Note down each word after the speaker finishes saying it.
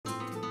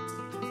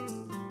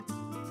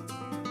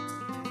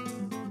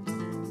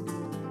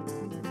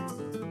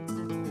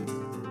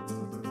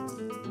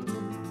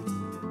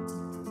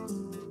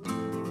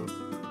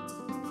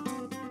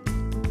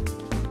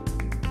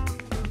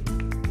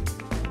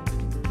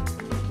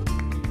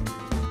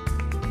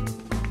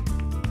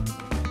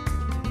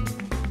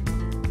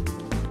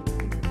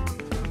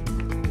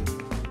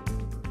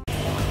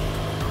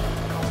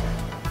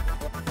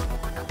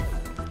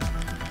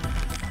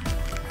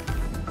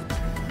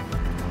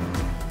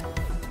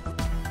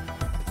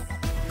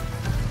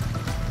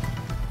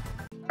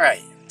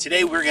Alright,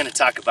 today we're going to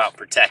talk about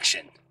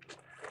protection.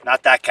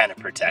 Not that kind of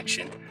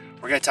protection.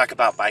 We're going to talk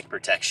about bike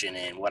protection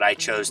and what I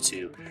chose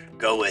to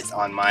go with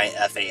on my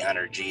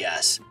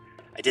F800GS.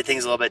 I did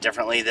things a little bit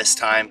differently this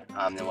time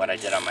than what I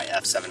did on my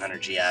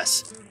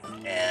F700GS.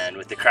 And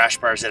with the crash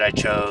bars that I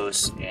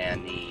chose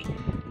and the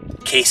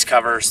case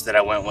covers that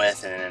I went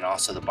with, and then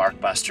also the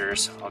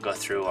Barkbusters, I'll go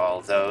through all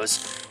of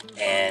those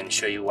and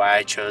show you why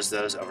I chose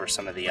those over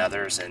some of the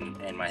others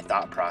and my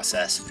thought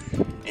process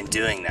in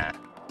doing that.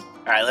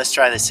 Alright, let's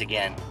try this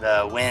again.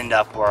 The wind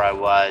up where I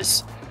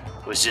was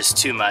just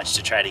too much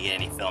to try to get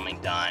any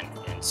filming done,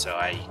 and so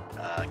I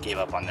gave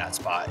up on that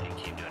spot and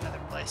came to another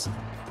place.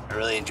 I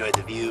really enjoyed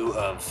the view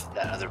of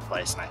that other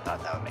place, and I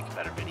thought that would make a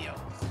better video.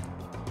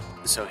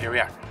 So here we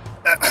are.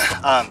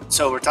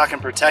 So we're talking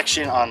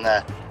protection on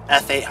the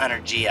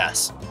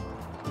F800GS.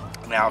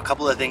 Now, a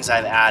couple of things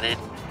I've added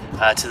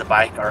to the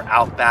bike are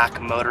Outback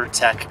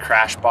Motortek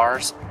crash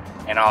bars,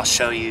 and I'll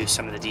show you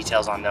some of the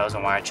details on those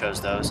and why I chose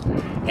those.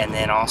 And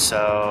then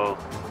also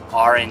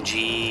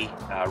R&G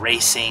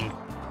Racing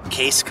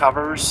case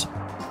covers,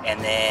 and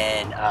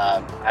then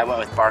I went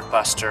with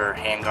Barkbuster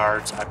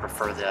handguards. I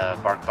prefer the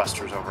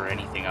Barkbusters over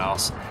anything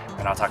else,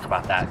 and I'll talk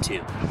about that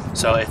too.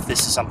 So if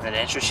this is something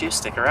that interests you,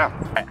 stick around.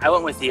 I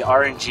went with the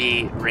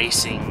R&G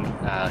Racing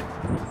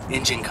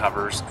engine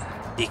covers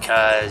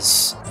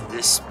because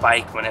this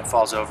bike, when it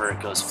falls over,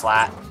 it goes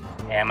flat.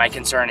 And my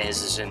concern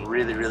is in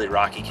really, really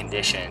rocky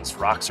conditions.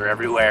 Rocks are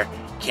everywhere.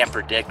 Can't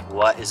predict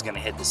what is going to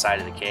hit the side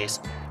of the case.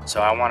 So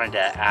I wanted to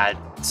add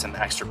some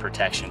extra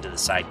protection to the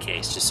side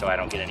case just so I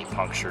don't get any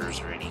punctures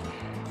or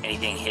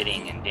anything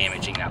hitting and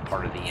damaging that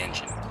part of the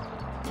engine.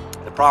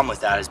 The problem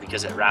with that is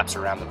because it wraps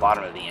around the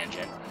bottom of the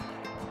engine,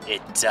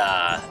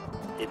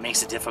 it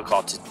makes it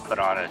difficult to put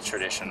on a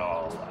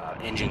traditional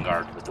engine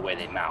guard with the way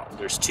they mount.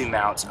 There's two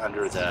mounts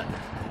under the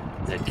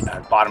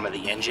bottom of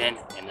the engine,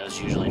 and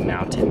those usually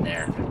mount in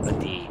there. But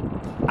the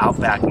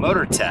Outback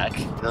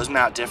Motortek, those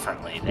mount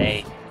differently.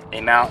 They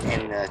mount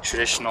in the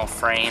traditional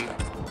frame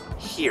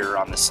here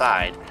on the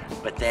side,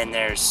 but then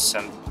there's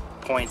some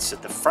points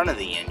at the front of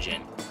the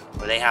engine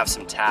where they have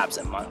some tabs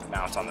that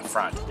mount on the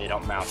front. They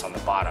don't mount on the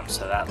bottom,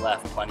 so that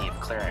left plenty of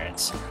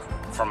clearance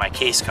for my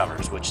case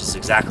covers, which is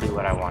exactly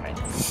what I wanted.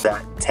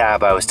 That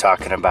tab I was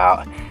talking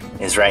about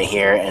is right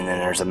here, and then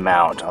there's a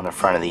mount on the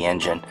front of the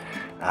engine.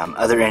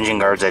 Other engine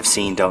guards I've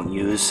seen don't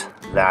use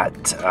that.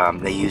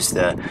 They use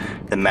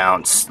the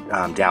mounts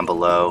down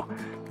below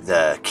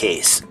the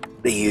case.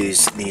 They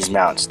use these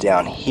mounts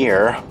down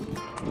here,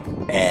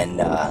 and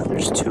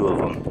there's two of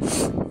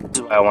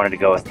them. I wanted to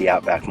go with the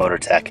Outback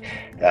Motortek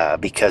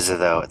because of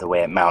the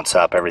way it mounts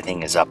up.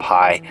 Everything is up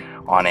high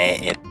on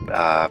it.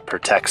 It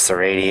protects the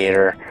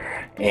radiator,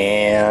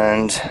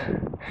 and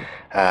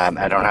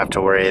I don't have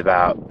to worry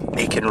about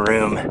making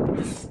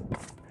room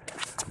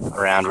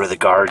around where the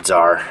guards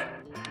are.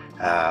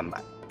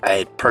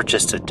 I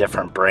purchased a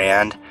different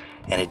brand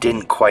and it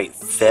didn't quite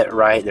fit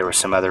right. There were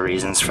some other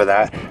reasons for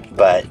that,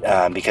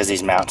 but because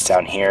these mounts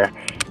down here,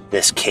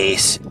 this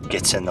case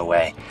gets in the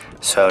way.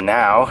 So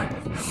now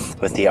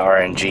with the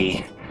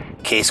R&G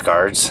case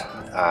guards,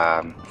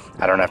 I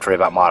don't have to worry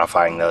about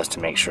modifying those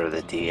to make sure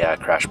that the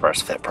crash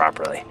bars fit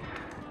properly.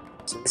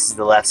 So this is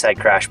the left side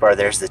crash bar.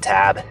 There's the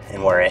tab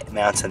and where it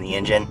mounts on the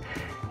engine,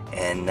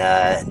 and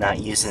not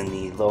using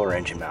the lower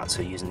engine mount,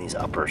 so using these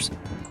uppers.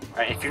 All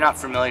right, if you're not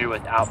familiar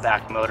with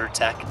Outback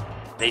Motortek,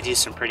 they do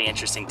some pretty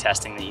interesting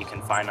testing that you can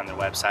find on their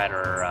website,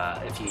 or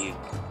if you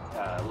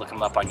look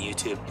them up on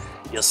YouTube,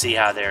 you'll see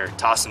how they're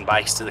tossing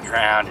bikes to the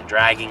ground and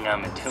dragging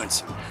them and doing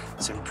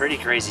some pretty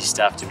crazy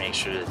stuff to make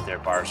sure that their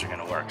bars are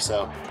going to work.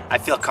 So I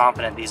feel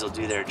confident these will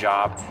do their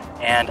job,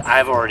 and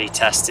I've already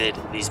tested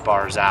these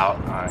bars out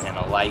in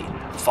a light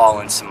fall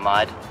in some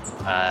mud.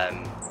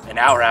 An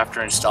hour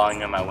after installing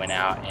them, I went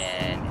out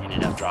and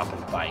ended up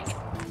dropping the bike.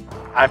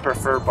 I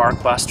prefer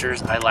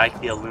Barkbusters. I like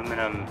the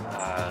aluminum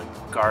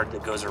guard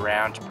that goes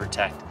around to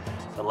protect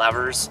the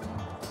levers.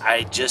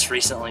 I just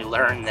recently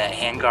learned that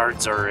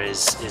handguards are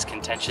as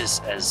contentious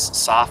as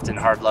soft and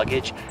hard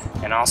luggage,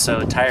 and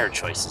also tire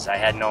choices. I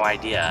had no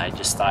idea. I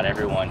just thought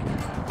everyone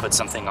put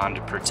something on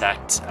to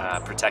protect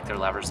their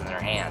levers in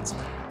their hands.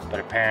 But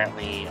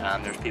apparently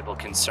there's people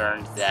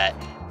concerned that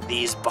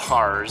these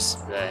bars,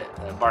 the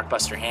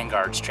Barkbuster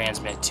handguards,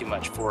 transmit too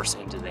much force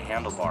into the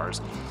handlebars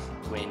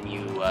when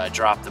you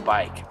drop the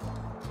bike.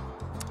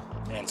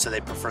 And so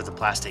they prefer the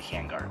plastic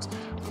handguards.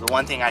 The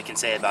one thing I can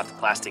say about the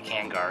plastic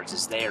handguards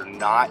is they are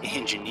not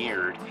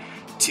engineered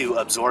to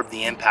absorb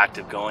the impact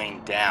of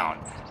going down.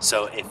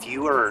 So if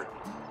you are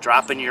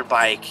dropping your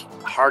bike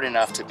hard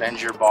enough to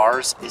bend your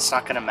bars, it's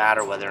not going to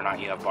matter whether or not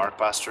you have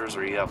Barkbusters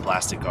or you have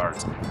plastic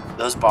guards.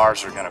 Those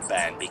bars are going to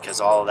bend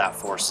because all of that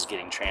force is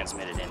getting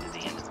transmitted into the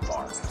end of the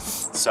bar.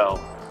 So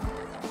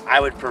I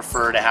would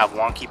prefer to have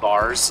wonky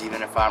bars,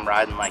 even if I'm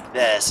riding like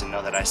this, and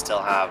know that I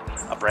still have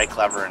a brake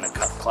lever and a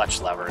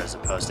clutch lever, as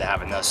opposed to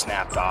having those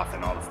snapped off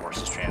and all the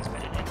force is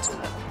transmitted into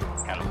the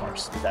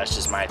handlebars. That's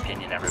just my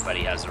opinion.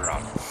 Everybody has their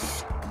own.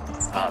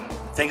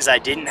 Things I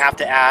didn't have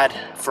to add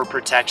for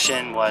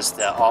protection was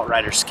the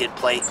Alt-Rider skid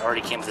plate.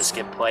 Already came with a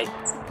skid plate.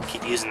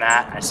 Keep using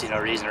that. I see no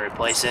reason to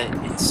replace it.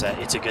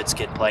 It's a good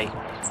skid plate.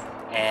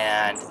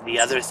 And the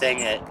other thing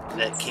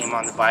that came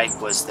on the bike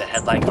was the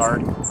headlight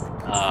guard.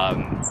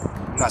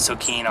 I'm not so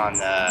keen on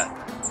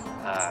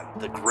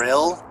the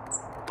grill,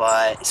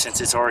 but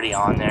since it's already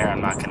on there,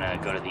 I'm not going to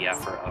go to the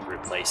effort of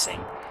replacing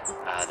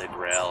the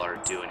grill or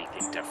do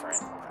anything different.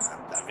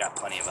 I've got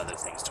plenty of other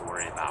things to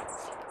worry about.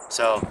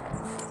 So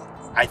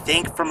I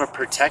think from a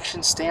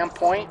protection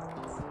standpoint,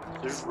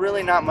 there's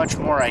really not much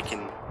more I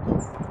can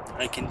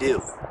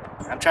do.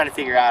 I'm trying to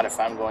figure out if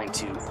I'm going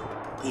to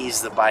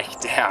ease the bike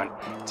down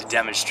to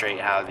demonstrate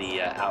how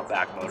the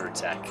Outback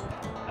Motortek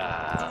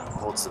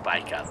holds the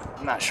bike up.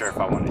 I'm not sure if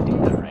I want to do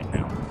that right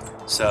now.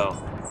 So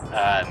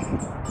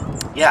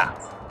yeah,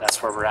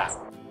 that's where we're at.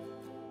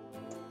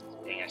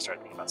 Dang, I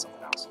started thinking about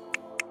something else.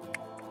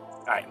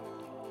 All right,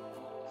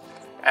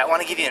 I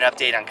want to give you an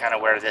update on kind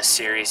of where this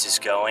series is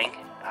going.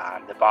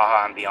 The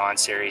Baja and Beyond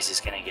series is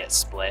going to get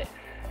split.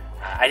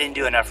 I didn't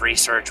do enough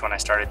research when I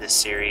started this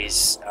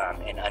series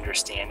in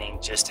understanding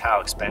just how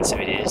expensive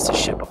it is to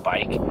ship a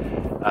bike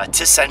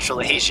to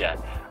Central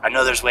Asia. I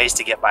know there's ways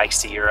to get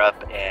bikes to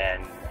Europe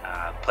and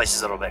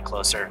places a little bit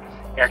closer.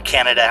 Air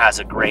Canada has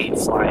a great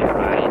fly and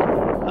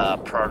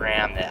ride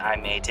program that I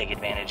may take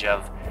advantage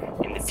of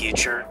in the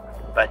future.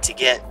 But to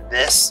get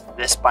this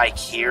bike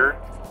here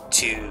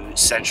to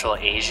Central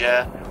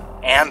Asia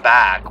and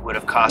back would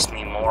have cost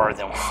me more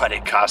than what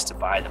it cost to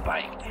buy the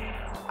bike.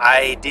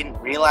 I didn't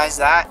realize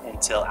that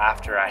until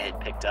after I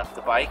had picked up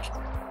the bike.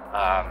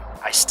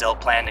 I still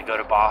plan to go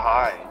to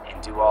Baja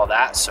and do all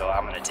that, so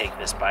I'm going to take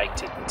this bike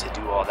to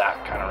do all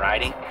that kind of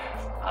riding,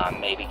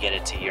 maybe get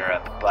it to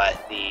Europe.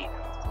 But the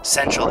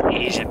Central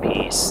Asia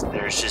piece,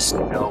 there's just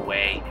no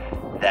way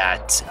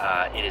that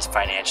it is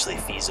financially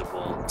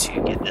feasible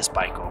to get this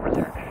bike over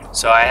there.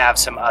 So I have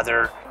some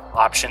other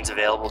options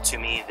available to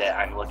me that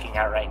I'm looking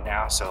at right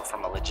now. So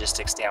from a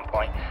logistics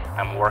standpoint,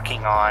 I'm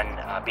working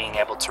on being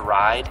able to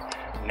ride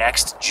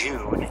next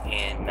June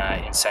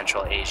in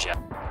Central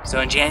Asia. So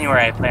in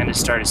January, I plan to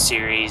start a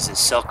series of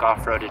Silk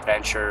Off-Road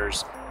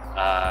Adventures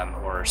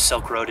or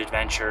Silk Road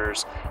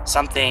Adventures,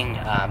 something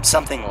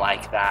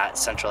like that,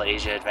 Central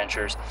Asia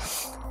Adventures,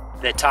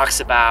 that talks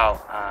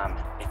about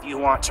if you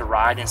want to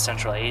ride in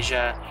Central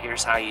Asia,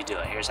 here's how you do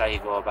it. Here's how you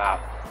go about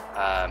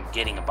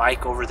getting a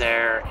bike over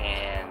there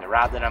and the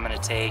route that I'm going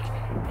to take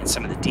and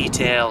some of the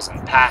details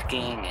and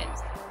packing and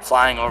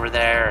flying over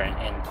there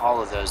and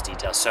all of those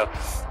details. So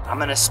I'm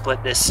going to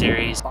split this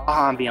series.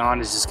 Baja and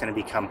Beyond is just going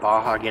to become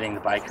Baja getting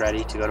the bike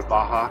ready to go to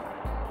Baja,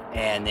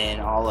 and then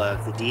all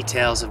of the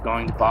details of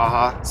going to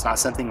Baja. It's not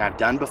something I've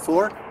done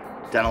before.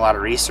 I've done a lot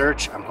of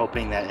research. I'm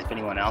hoping that if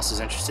anyone else is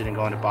interested in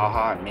going to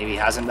Baja and maybe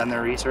hasn't done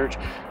their research,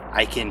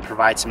 I can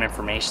provide some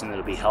information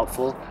that'll be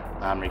helpful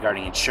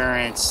regarding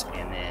insurance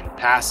and then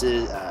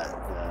passes,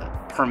 the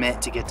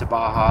permit to get to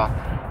Baja,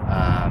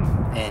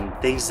 and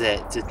things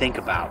to think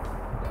about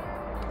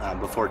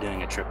before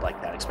doing a trip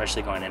like that,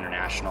 especially going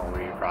international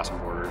where you're crossing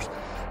borders.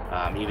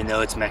 Even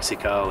though it's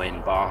Mexico,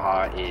 and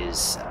Baja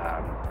is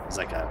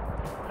like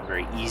a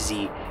very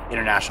easy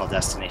international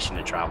destination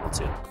to travel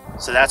to.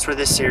 So that's where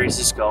this series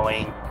is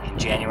going. In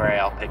January,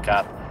 I'll pick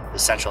up the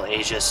Central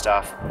Asia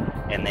stuff,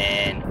 and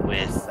then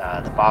with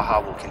the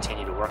Baja, we'll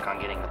continue to work on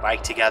getting the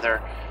bike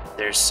together.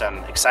 There's some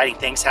exciting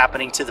things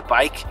happening to the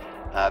bike.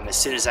 As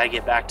soon as I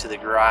get back to the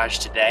garage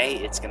today,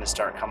 it's going to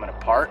start coming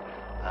apart.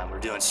 We're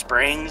doing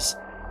springs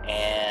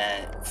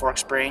and fork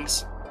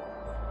springs,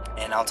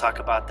 and I'll talk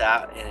about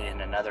that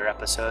in another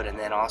episode. And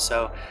then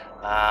also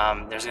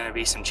there's going to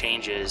be some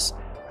changes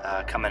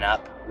coming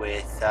up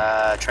with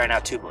trying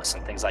out tubeless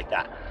and things like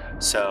that.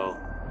 So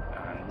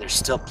there's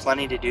still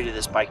plenty to do to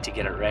this bike to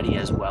get it ready,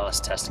 as well as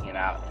testing it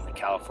out in the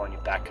California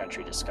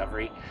Backcountry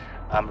Discovery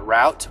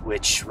route,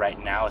 which right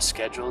now is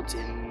scheduled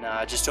in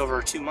just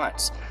over 2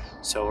 months.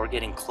 So we're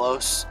getting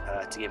close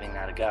to giving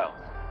that a go.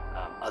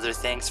 Other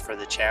things for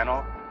the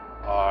channel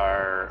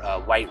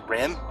are white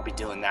rim. I'll be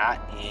doing that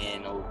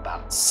in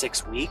about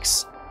 6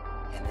 weeks,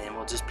 and then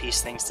we'll just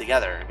piece things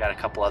together. I've got a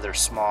couple other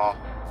small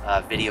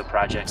video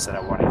projects that I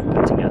wanted to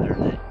put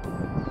together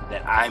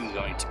that I'm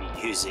going to be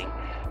using,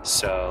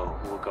 so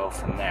we'll go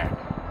from there.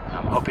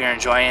 Hope you're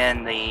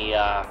enjoying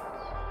the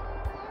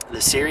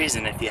series,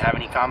 and if you have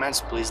any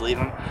comments, please leave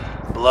them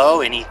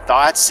below. Any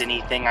thoughts,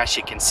 anything I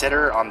should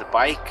consider on the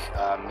bike,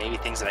 maybe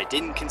things that I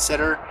didn't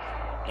consider,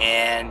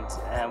 and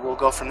we'll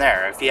go from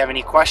there. If you have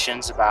any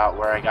questions about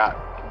where I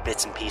got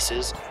bits and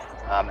pieces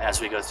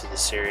as we go through the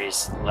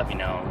series, let me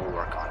know and we'll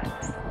work on it.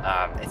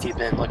 If you've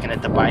been looking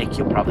at the bike,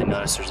 you'll probably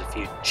notice there's a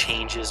few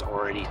changes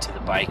already to the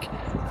bike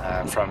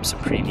from some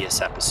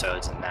previous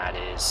episodes, and that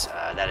is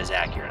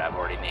accurate. I've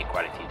already made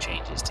quite a few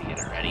changes to get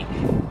it ready,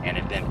 and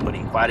have been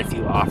putting quite a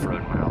few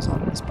off-road miles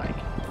on this bike.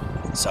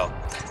 So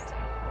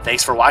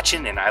thanks for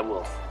watching, and I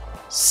will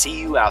see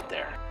you out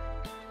there.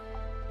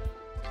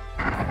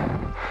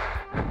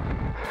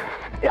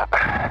 Yeah.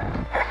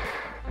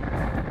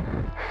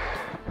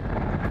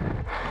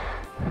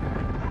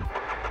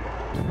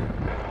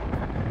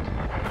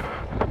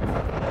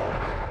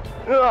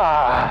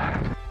 Ah.